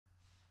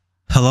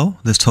Hello,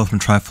 this is Tola from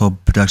Triflow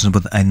Productions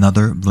with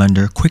another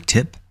Blender quick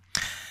tip.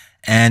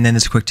 And in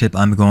this quick tip,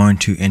 I'm going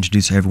to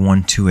introduce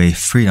everyone to a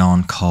free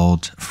add-on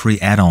called free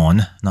add-on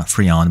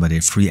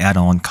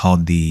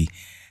called the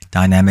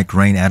Dynamic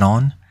Rain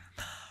add-on.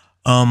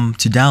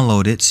 To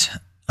download it,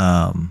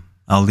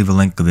 I'll leave a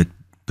link of it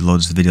below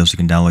this video so you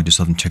can download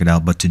yourself and check it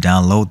out. But to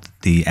download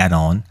the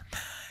add-on,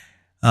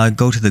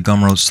 go to the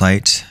Gumroad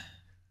site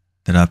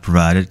that I've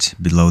provided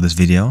below this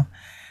video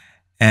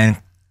and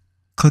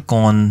click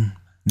on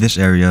this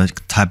area,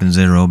 type in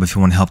 0. But if you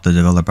want to help the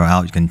developer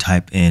out, you can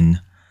type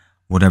in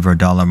whatever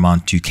dollar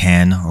amount you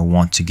can or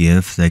want to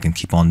give so they can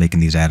keep on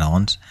making these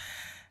add-ons.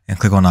 And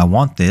click on I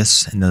want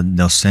this, and then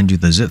they'll send you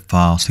the zip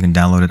file so you can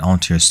download it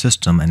onto your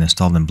system and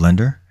install it in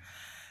Blender.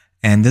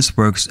 And this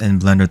works in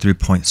Blender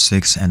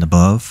 3.6 and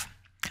above.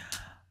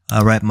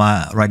 Right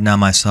now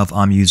myself,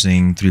 I'm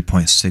using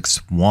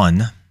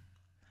 3.61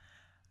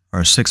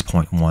 or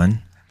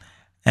 6.1,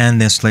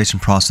 and the installation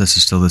process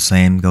is still the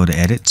same. Go to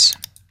Edit,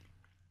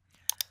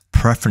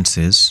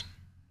 Preferences.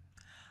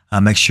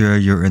 Make sure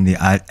you're in the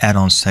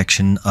add-on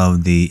section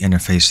of the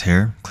interface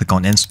here. Click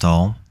on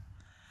Install.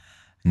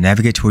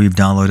 Navigate to where you've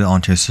downloaded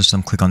onto your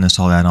system. Click on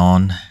Install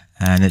Add-on,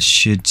 and it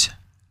should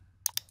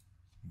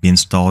be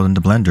installed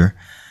into Blender.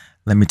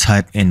 Let me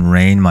type in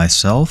Rain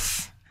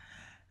myself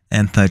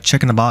and put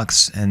check in the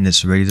box, and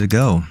it's ready to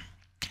go.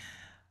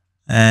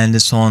 And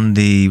it's on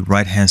the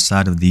right-hand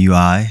side of the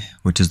UI,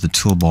 which is the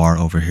toolbar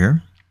over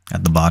here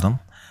at the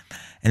bottom.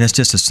 And it's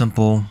just a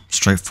simple,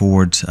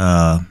 straightforward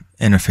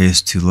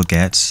interface to look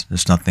at.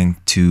 There's nothing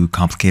too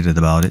complicated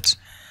about it.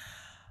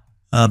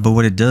 But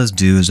what it does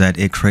do is that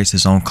it creates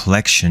its own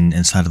collection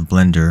inside of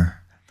Blender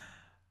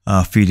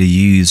for you to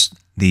use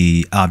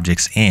the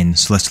objects in.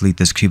 So let's delete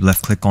this cube.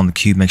 Left click on the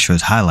cube, make sure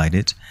it's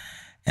highlighted,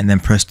 and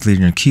then press delete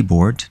on your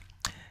keyboard.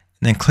 And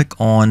then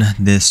click on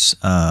this,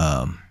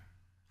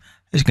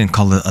 you can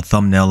call it a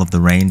thumbnail of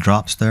the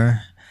raindrops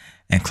there,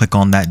 and click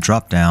on that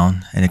drop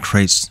down, and it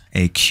creates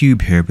a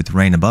cube here with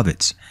rain above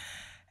it.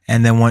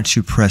 And then once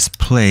you press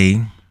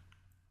play,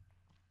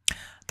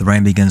 the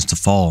rain begins to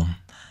fall.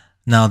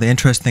 Now the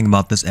interesting thing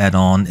about this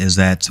add-on is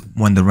that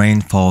when the rain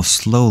falls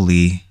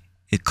slowly,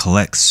 it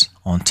collects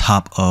on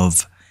top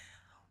of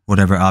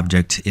whatever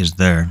object is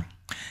there.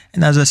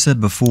 And as I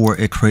said before,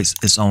 it creates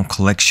its own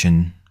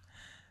collection.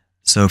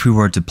 So if we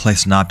were to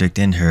place an object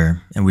in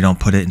here and we don't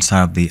put it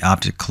inside of the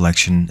object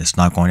collection, it's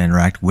not going to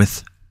interact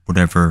with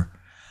whatever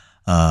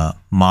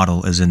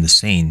model is in the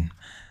scene.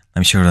 Let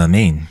me show you what I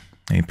mean.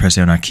 Let me press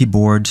it on our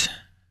keyboard.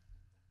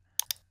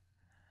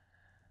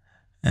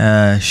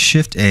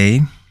 Shift A,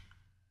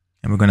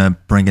 and we're going to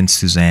bring in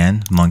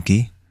Suzanne,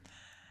 monkey.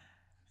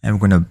 And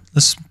we're going to,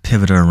 let's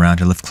pivot her around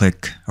here. Left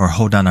click or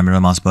hold down our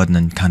middle mouse button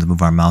and kind of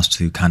move our mouse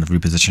to kind of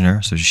reposition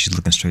her so she's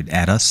looking straight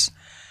at us.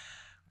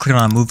 Click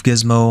on our move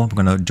gizmo.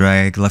 We're going to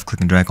drag, left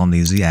click and drag on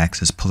the Z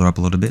axis, pull her up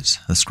a little bit.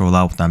 Let's scroll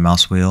out with our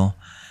mouse wheel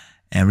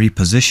and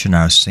reposition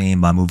our scene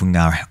by moving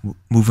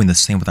the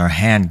scene with our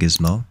hand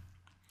gizmo.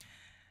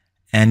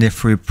 And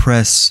if we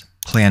press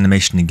play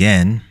animation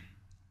again,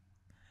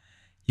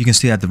 you can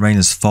see that the rain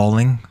is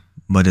falling,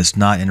 but it's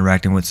not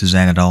interacting with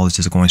Suzanne at all. It's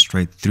just going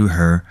straight through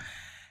her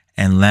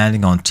and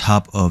landing on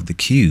top of the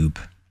cube.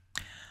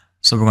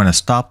 So we're going to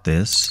stop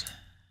this,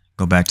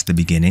 go back to the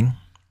beginning,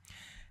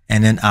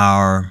 and then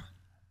our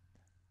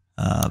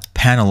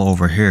panel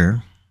over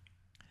here,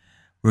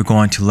 we're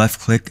going to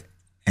left click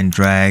and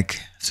drag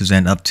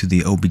Suzanne up to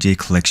the OBJ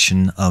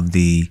collection of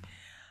the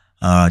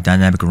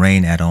Dynamic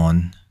Rain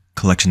add-on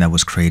collection that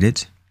was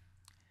created.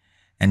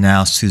 And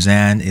now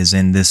Suzanne is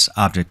in this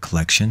object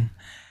collection,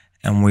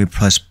 and when we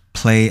press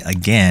play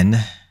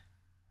again,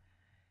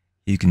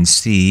 you can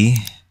see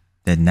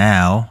that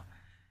now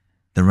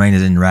the rain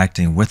is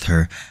interacting with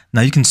her.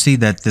 Now you can see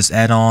that this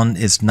add-on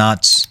is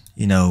not,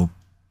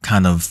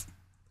 kind of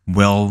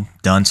well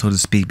done, so to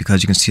speak,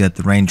 because you can see that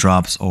the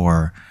raindrops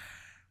are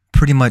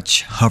pretty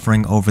much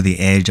hovering over the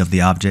edge of the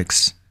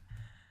objects,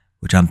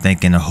 which I'm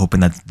thinking or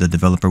hoping that the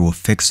developer will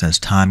fix as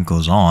time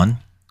goes on.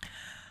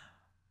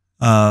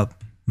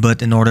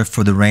 But in order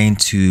for the rain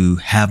to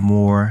have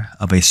more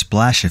of a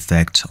splash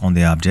effect on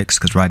the objects,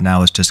 because right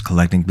now it's just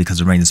collecting because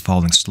the rain is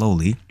falling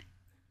slowly,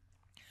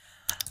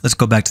 let's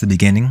go back to the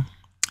beginning.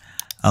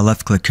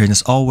 Left click here, and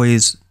it's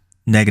always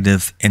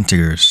negative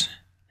integers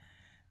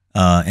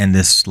in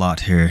this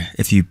slot here.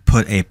 If you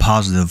put a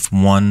positive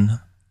 1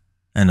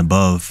 and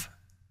above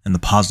in the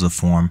positive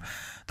form,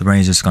 the rain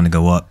is just going to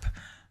go up.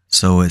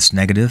 So it's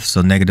negative,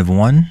 so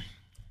 -1,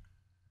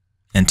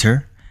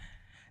 enter,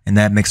 and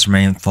that makes the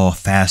rain fall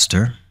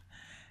faster.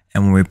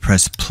 And when we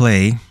press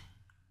play,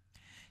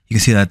 you can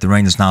see that the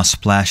rain is now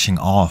splashing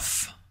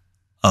off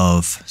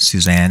of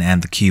Suzanne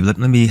and the cube. Let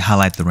me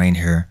highlight the rain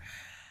here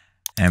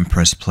and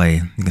press play.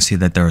 You can see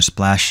that there are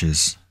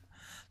splashes.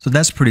 So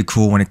that's pretty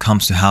cool when it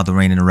comes to how the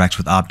rain interacts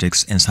with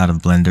objects inside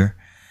of Blender.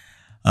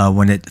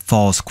 When it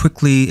falls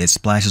quickly, it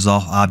splashes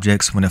off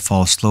objects. When it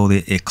falls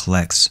slowly, it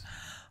collects.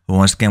 But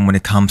once again, when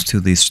it comes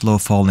to the slow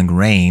falling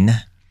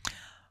rain,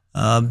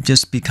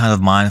 just be kind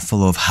of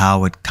mindful of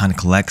how it kind of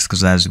collects,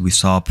 because as we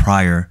saw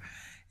prior,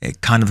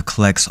 it kind of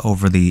collects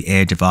over the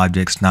edge of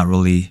objects, not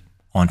really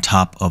on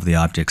top of the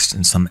objects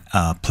in some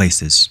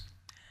places.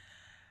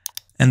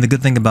 And the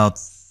good thing about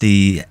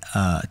the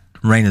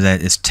rain is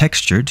that it's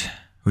textured,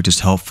 which is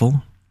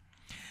helpful.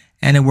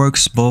 And it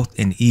works both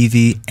in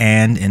Eevee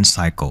and in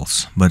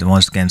cycles. But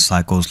once again,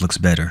 cycles looks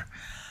better.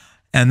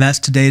 And that's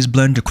today's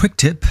Blender quick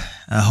tip.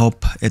 I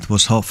hope it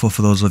was helpful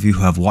for those of you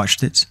who have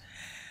watched it.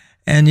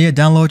 And yeah,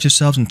 download it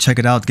yourselves and check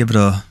it out. Give it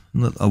a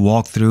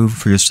walkthrough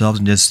for yourselves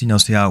and just,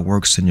 see how it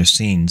works in your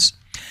scenes.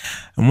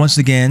 And once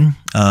again,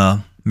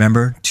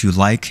 remember to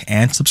like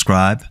and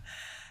subscribe.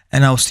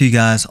 And I will see you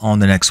guys on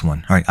the next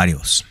one. All right,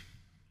 adios.